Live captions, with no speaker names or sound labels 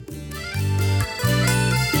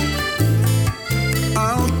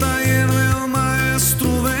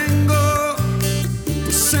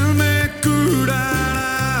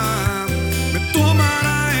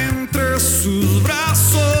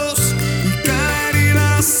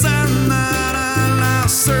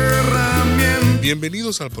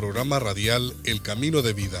Bienvenidos al programa radial El Camino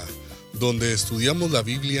de Vida, donde estudiamos la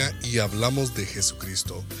Biblia y hablamos de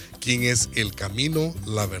Jesucristo, quien es el camino,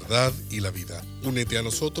 la verdad y la vida. Únete a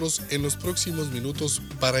nosotros en los próximos minutos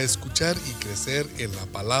para escuchar y crecer en la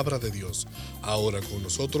palabra de Dios. Ahora con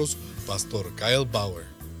nosotros, Pastor Kyle Bauer.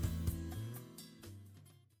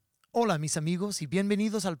 Hola mis amigos y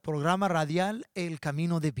bienvenidos al programa radial El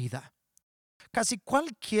Camino de Vida. Casi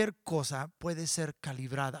cualquier cosa puede ser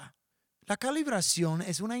calibrada. La calibración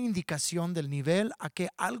es una indicación del nivel a que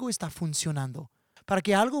algo está funcionando. Para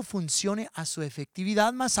que algo funcione a su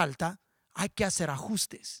efectividad más alta, hay que hacer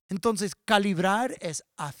ajustes. Entonces, calibrar es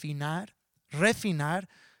afinar, refinar,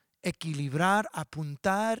 equilibrar,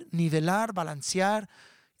 apuntar, nivelar, balancear,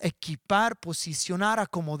 equipar, posicionar,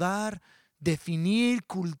 acomodar, definir,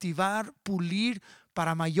 cultivar, pulir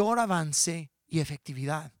para mayor avance y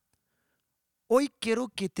efectividad. Hoy quiero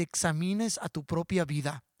que te examines a tu propia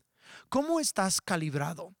vida. ¿Cómo estás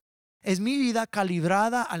calibrado? ¿Es mi vida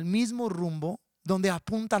calibrada al mismo rumbo donde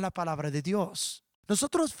apunta la palabra de Dios?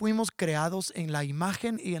 Nosotros fuimos creados en la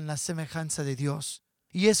imagen y en la semejanza de Dios.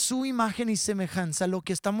 Y es su imagen y semejanza lo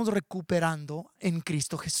que estamos recuperando en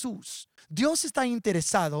Cristo Jesús. Dios está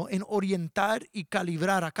interesado en orientar y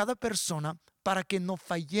calibrar a cada persona para que no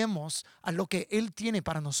fallemos a lo que Él tiene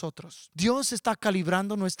para nosotros. Dios está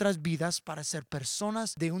calibrando nuestras vidas para ser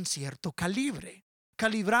personas de un cierto calibre.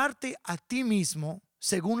 Calibrarte a ti mismo,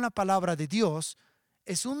 según la palabra de Dios,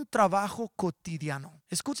 es un trabajo cotidiano.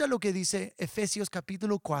 Escucha lo que dice Efesios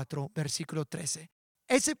capítulo 4, versículo 13.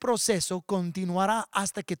 Ese proceso continuará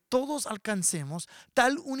hasta que todos alcancemos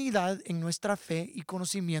tal unidad en nuestra fe y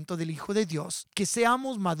conocimiento del Hijo de Dios, que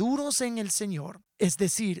seamos maduros en el Señor, es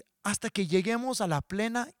decir, hasta que lleguemos a la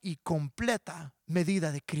plena y completa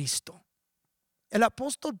medida de Cristo. El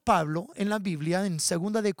apóstol Pablo en la Biblia, en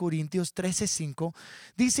 2 de Corintios 13:5,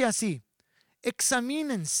 dice así: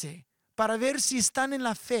 examínense para ver si están en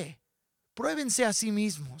la fe, pruébense a sí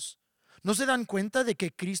mismos. ¿No se dan cuenta de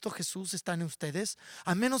que Cristo Jesús está en ustedes,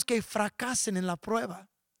 a menos que fracasen en la prueba?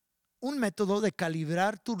 Un método de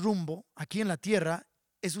calibrar tu rumbo aquí en la tierra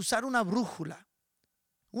es usar una brújula.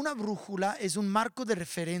 Una brújula es un marco de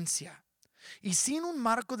referencia. Y sin un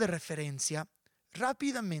marco de referencia,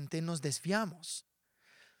 rápidamente nos desviamos.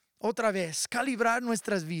 Otra vez, calibrar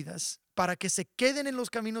nuestras vidas para que se queden en los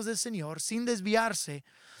caminos del Señor sin desviarse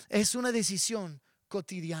es una decisión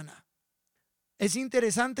cotidiana. Es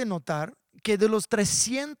interesante notar que de los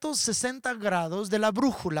 360 grados de la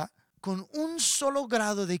brújula, con un solo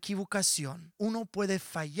grado de equivocación, uno puede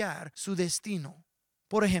fallar su destino.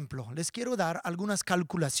 Por ejemplo, les quiero dar algunas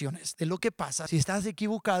calculaciones de lo que pasa si estás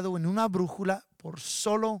equivocado en una brújula por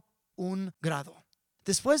solo un grado.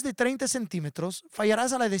 Después de 30 centímetros,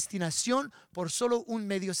 fallarás a la destinación por solo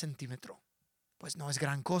 1/2 centímetro. Pues no es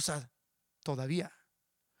gran cosa todavía.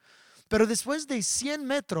 Pero después de 100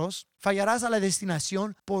 metros, fallarás a la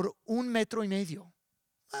destinación por 1,5 metros.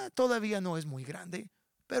 Todavía no es muy grande,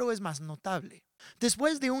 pero es más notable.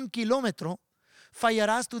 Después de 1 kilómetro,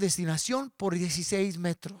 fallarás tu destinación por 16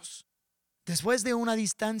 metros. Después de una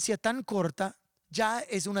distancia tan corta, ya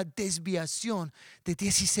es una desviación de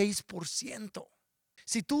 16%.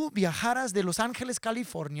 Si tú viajaras de Los Ángeles,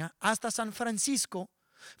 California, hasta San Francisco,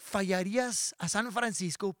 fallarías a San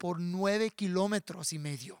Francisco por 9,5 kilómetros. Y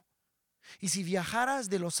si viajaras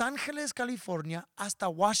de Los Ángeles, California, hasta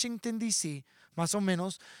Washington, D.C., más o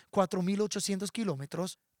menos 4,800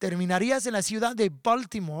 kilómetros, terminarías en la ciudad de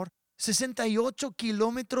Baltimore, 68,5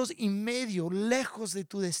 kilómetros lejos de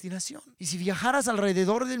tu destinación. Y si viajaras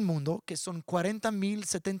alrededor del mundo, que son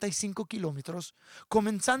 40,075 kilómetros,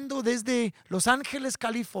 comenzando desde Los Ángeles,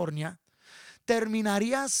 California,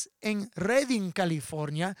 terminarías en Redding,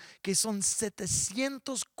 California, que son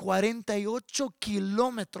 748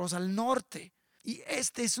 kilómetros al norte. Y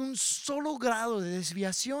este es un solo grado de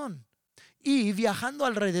desviación. Y viajando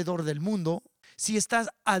alrededor del mundo, si estás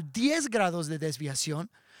a 10 grados de desviación,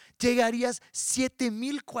 llegarías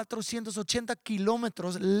 7,480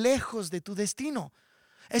 kilómetros lejos de tu destino.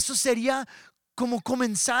 Eso sería como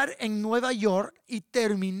comenzar en Nueva York y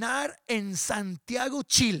terminar en Santiago,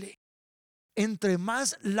 Chile. Entre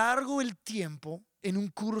más largo el tiempo en un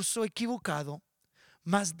curso equivocado,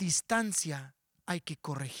 más distancia hay que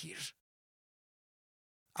corregir.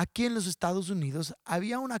 Aquí en los Estados Unidos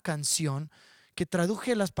había una canción que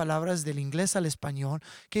traduje las palabras del inglés al español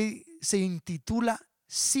que se intitula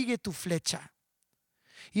Sigue tu flecha.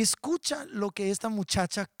 Y escucha lo que esta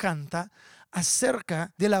muchacha canta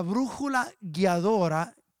acerca de la brújula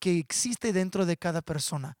guiadora que existe dentro de cada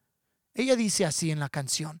persona. Ella dice así en la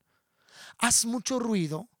canción: haz mucho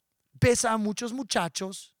ruido, besa a muchos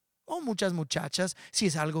muchachos o muchas muchachas si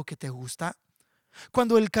es algo que te gusta.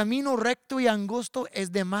 Cuando el camino recto y angosto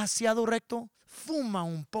es demasiado recto, fuma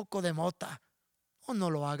un poco de mota. O no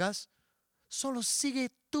lo hagas. Solo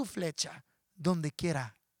sigue tu flecha donde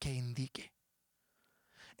quiera que indique.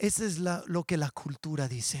 Eso es lo que la cultura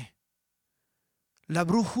dice. La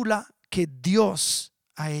brújula que Dios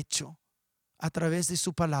ha hecho a través de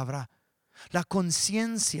su palabra, la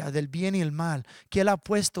conciencia del bien y el mal que Él ha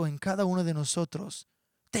puesto en cada uno de nosotros,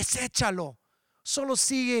 deséchalo. Solo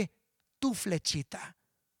sigue tu flechita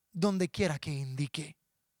donde quiera que indique.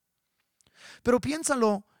 Pero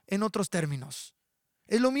piénsalo en otros términos.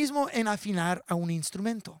 Es lo mismo en afinar a un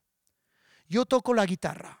instrumento. Yo toco la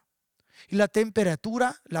guitarra y la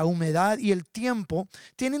temperatura, la humedad y el tiempo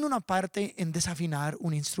tienen una parte en desafinar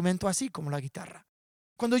un instrumento así como la guitarra.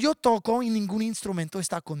 Cuando yo toco y ningún instrumento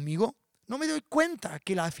está conmigo, no me doy cuenta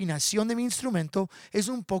que la afinación de mi instrumento es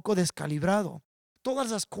un poco descalibrado.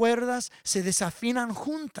 Todas las cuerdas se desafinan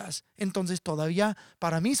juntas, entonces todavía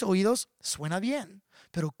para mis oídos suena bien.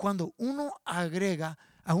 Pero cuando uno agrega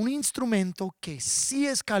a un instrumento que sí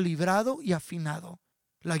es calibrado y afinado,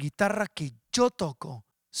 la guitarra que yo toco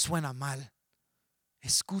suena mal.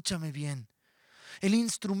 Escúchame bien. El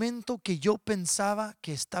instrumento que yo pensaba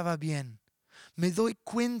que estaba bien, me doy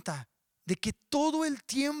cuenta de que todo el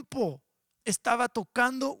tiempo estaba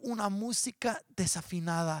tocando una música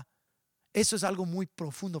desafinada. Eso es algo muy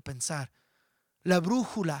profundo pensar. La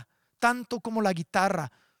brújula, tanto como la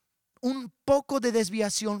guitarra, un poco de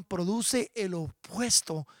desviación produce el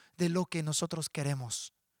opuesto de lo que nosotros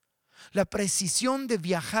queremos. La precisión de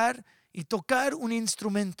viajar y tocar un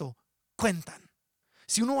instrumento cuentan.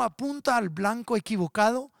 Si uno apunta al blanco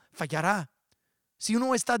equivocado, fallará. Si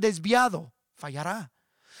uno está desviado, fallará.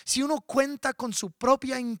 Si uno cuenta con su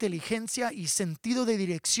propia inteligencia y sentido de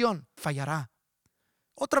dirección, fallará.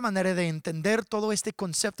 Otra manera de entender todo este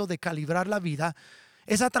concepto de calibrar la vida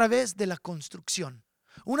es a través de la construcción.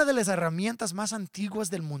 Una de las herramientas más antiguas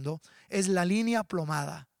del mundo es la línea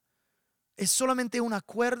plomada. Es solamente una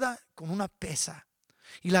cuerda con una pesa.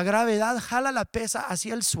 Y la gravedad jala la pesa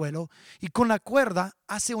hacia el suelo y con la cuerda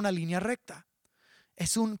hace una línea recta.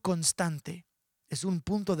 Es un constante, es un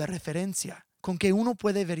punto de referencia con que uno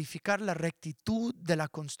puede verificar la rectitud de la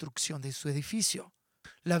construcción de su edificio.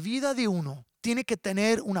 La vida de uno tiene que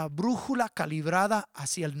tener una brújula calibrada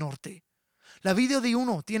hacia el norte. La vida de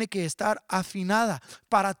uno tiene que estar afinada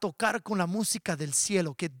para tocar con la música del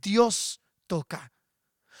cielo que Dios toca.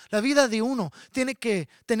 La vida de uno tiene que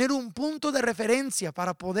tener un punto de referencia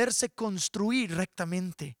para poderse construir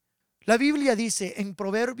rectamente. La Biblia dice en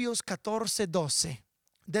Proverbios 14:12,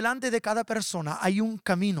 delante de cada persona hay un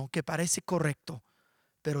camino que parece correcto,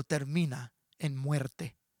 pero termina en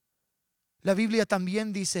muerte. La Biblia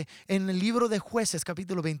también dice en el libro de Jueces,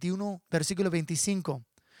 capítulo 21, versículo 25,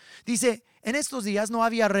 dice, en estos días no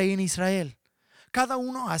había rey en Israel. Cada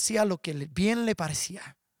uno hacía lo que bien le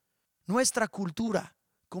parecía. Nuestra cultura,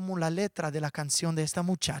 como la letra de la canción de esta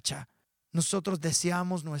muchacha, nosotros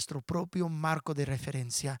deseamos nuestro propio marco de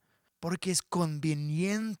referencia porque es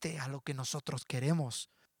conveniente a lo que nosotros queremos.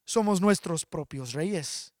 Somos nuestros propios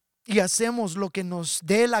reyes y hacemos lo que nos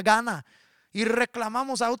dé la gana y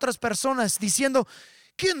reclamamos a otras personas diciendo,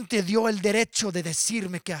 ¿quién te dio el derecho de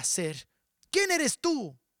decirme qué hacer? ¿Quién eres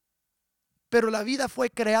tú? Pero la vida fue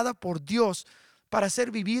creada por Dios para ser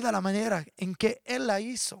vivida a la manera en que Él la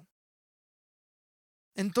hizo.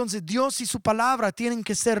 Entonces Dios y su palabra tienen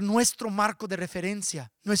que ser nuestro marco de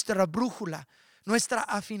referencia, nuestra brújula, nuestra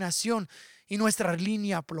afinación y nuestra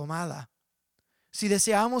línea plomada. Si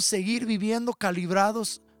deseamos seguir viviendo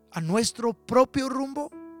calibrados a nuestro propio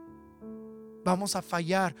rumbo, vamos a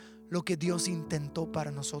fallar lo que Dios intentó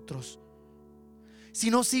para nosotros. Si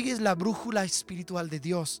no sigues la brújula espiritual de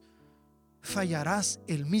Dios, fallarás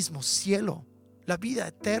el mismo cielo, la vida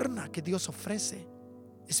eterna que Dios ofrece.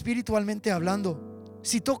 Espiritualmente hablando,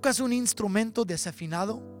 si tocas un instrumento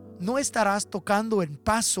desafinado, no estarás tocando en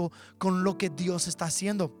paso con lo que Dios está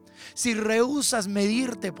haciendo. Si rehusas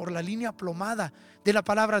medirte por la línea plomada de la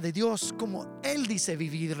palabra de Dios, como Él dice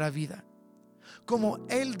vivir la vida,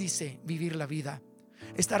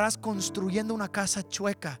 estarás construyendo una casa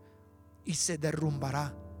chueca y se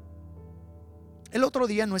derrumbará. El otro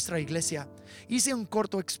día en nuestra iglesia hice un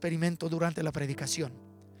corto experimento durante la predicación.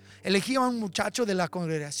 Elegí a un muchacho de la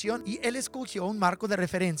congregación y él escogió un marco de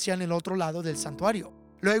referencia en el otro lado del santuario.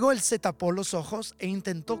 Luego él se tapó los ojos e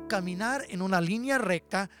intentó caminar en una línea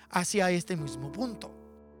recta hacia este mismo punto.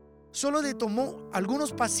 Solo le tomó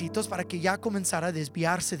algunos pasitos para que ya comenzara a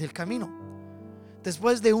desviarse del camino.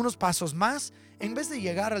 Después de unos pasos más, en vez de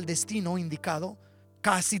llegar al destino indicado,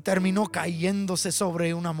 casi terminó cayéndose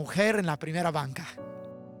sobre una mujer en la primera banca.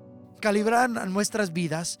 Calibrar nuestras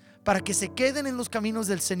vidas para que se queden en los caminos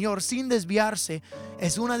del Señor sin desviarse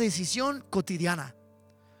es una decisión cotidiana.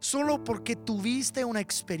 Solo porque tuviste una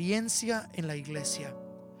experiencia en la iglesia,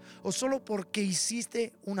 o solo porque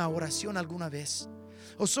hiciste una oración alguna vez,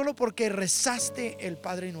 o solo porque rezaste el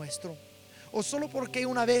Padre Nuestro, o solo porque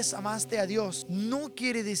una vez amaste a Dios, no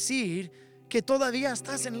quiere decir que todavía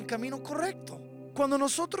estás en el camino correcto. Cuando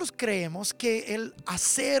nosotros creemos que el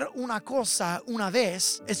hacer una cosa una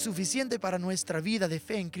vez es suficiente para nuestra vida de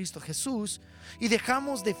fe en Cristo Jesús y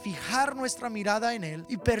dejamos de fijar nuestra mirada en Él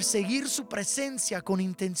y perseguir su presencia con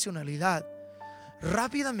intencionalidad,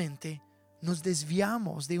 rápidamente nos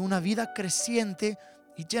desviamos de una vida creciente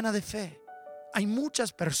y llena de fe. Hay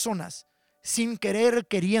muchas personas sin querer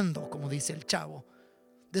queriendo, como dice el chavo,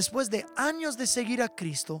 después de años de seguir a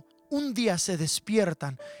Cristo, un día se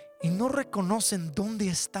despiertan y no reconocen dónde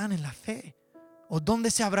están en la fe, o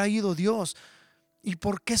dónde se habrá ido Dios y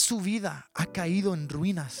por qué su vida ha caído en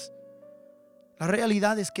ruinas. La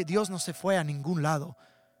realidad es que Dios no se fue a ningún lado,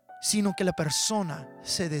 sino que la persona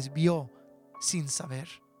se desvió sin saber.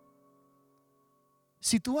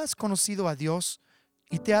 Si tú has conocido a Dios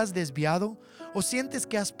y te has desviado, o sientes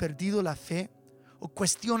que has perdido la fe, o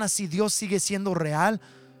cuestionas si Dios sigue siendo real,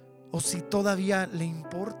 o si todavía le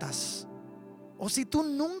importas, o si tú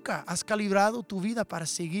nunca has calibrado tu vida para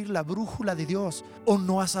seguir la brújula de Dios, o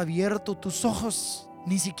no has abierto tus ojos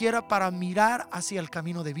ni siquiera para mirar hacia el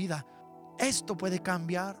camino de vida, esto puede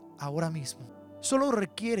cambiar ahora mismo. Solo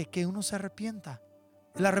requiere que uno se arrepienta.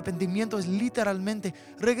 El arrepentimiento es literalmente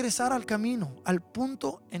regresar al camino, al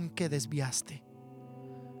punto en que desviaste.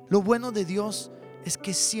 Lo bueno de Dios es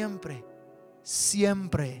que siempre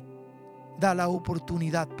da la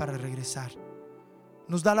oportunidad para regresar.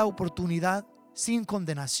 Nos da la oportunidad sin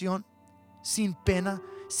condenación, sin pena,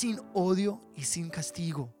 sin odio y sin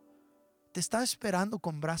castigo. Te está esperando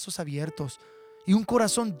con brazos abiertos y un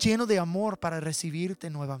corazón lleno de amor para recibirte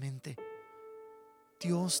nuevamente.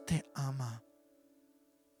 Dios te ama.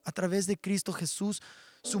 A través de Cristo Jesús,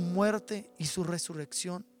 su muerte y su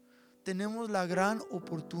resurrección, tenemos la gran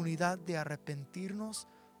oportunidad de arrepentirnos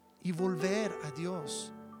y volver a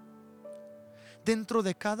Dios. Dentro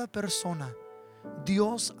de cada persona,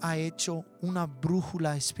 Dios ha hecho una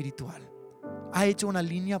brújula espiritual, ha hecho una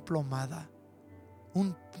línea plomada,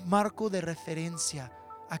 un marco de referencia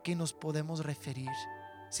a que nos podemos referir.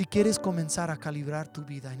 Si quieres comenzar a calibrar tu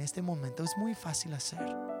vida en este momento, es muy fácil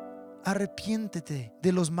hacer. Arrepiéntete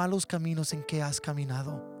de los malos caminos en que has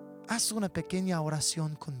caminado. Haz una pequeña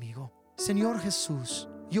oración conmigo. Señor Jesús,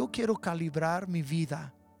 yo quiero calibrar mi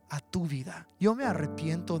vida a tu vida. Yo me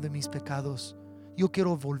arrepiento de mis pecados. Yo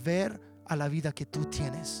quiero volver a la vida que tú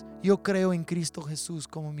tienes. Yo creo en Cristo Jesús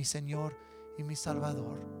como mi Señor y mi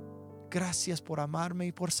Salvador. Gracias por amarme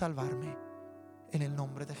y por salvarme. En el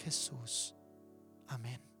nombre de Jesús.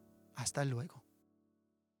 Amén. Hasta luego.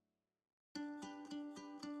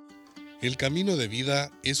 El Camino de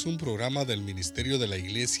Vida es un programa del Ministerio de la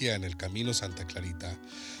Iglesia en el Camino Santa Clarita.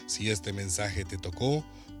 Si este mensaje te tocó,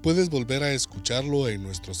 puedes volver a escucharlo en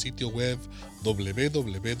nuestro sitio web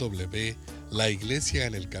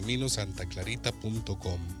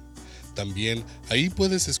www.laiglesiaenelcaminosantaclarita.com. También ahí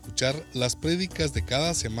puedes escuchar las prédicas de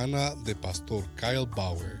cada semana de Pastor Kyle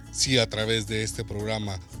Bauer. Si a través de este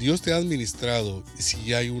programa Dios te ha administrado y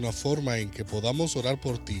si hay una forma en que podamos orar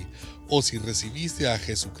por ti o si recibiste a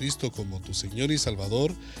Jesucristo como tu Señor y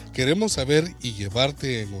Salvador, queremos saber y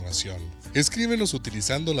llevarte en oración. Escríbenos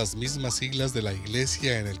utilizando las mismas siglas de la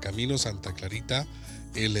Iglesia en el Camino Santa Clarita,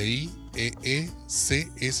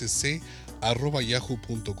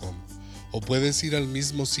 lieecsc@yahoo.com. O puedes ir al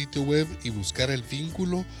mismo sitio web y buscar el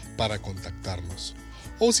vínculo para contactarnos.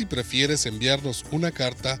 O si prefieres enviarnos una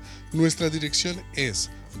carta, nuestra dirección es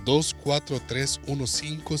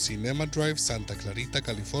 24315 Cinema Drive, Santa Clarita,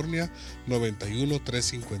 California,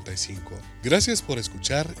 91355. Gracias por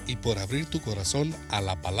escuchar y por abrir tu corazón a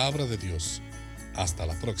la palabra de Dios. Hasta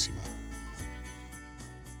la próxima.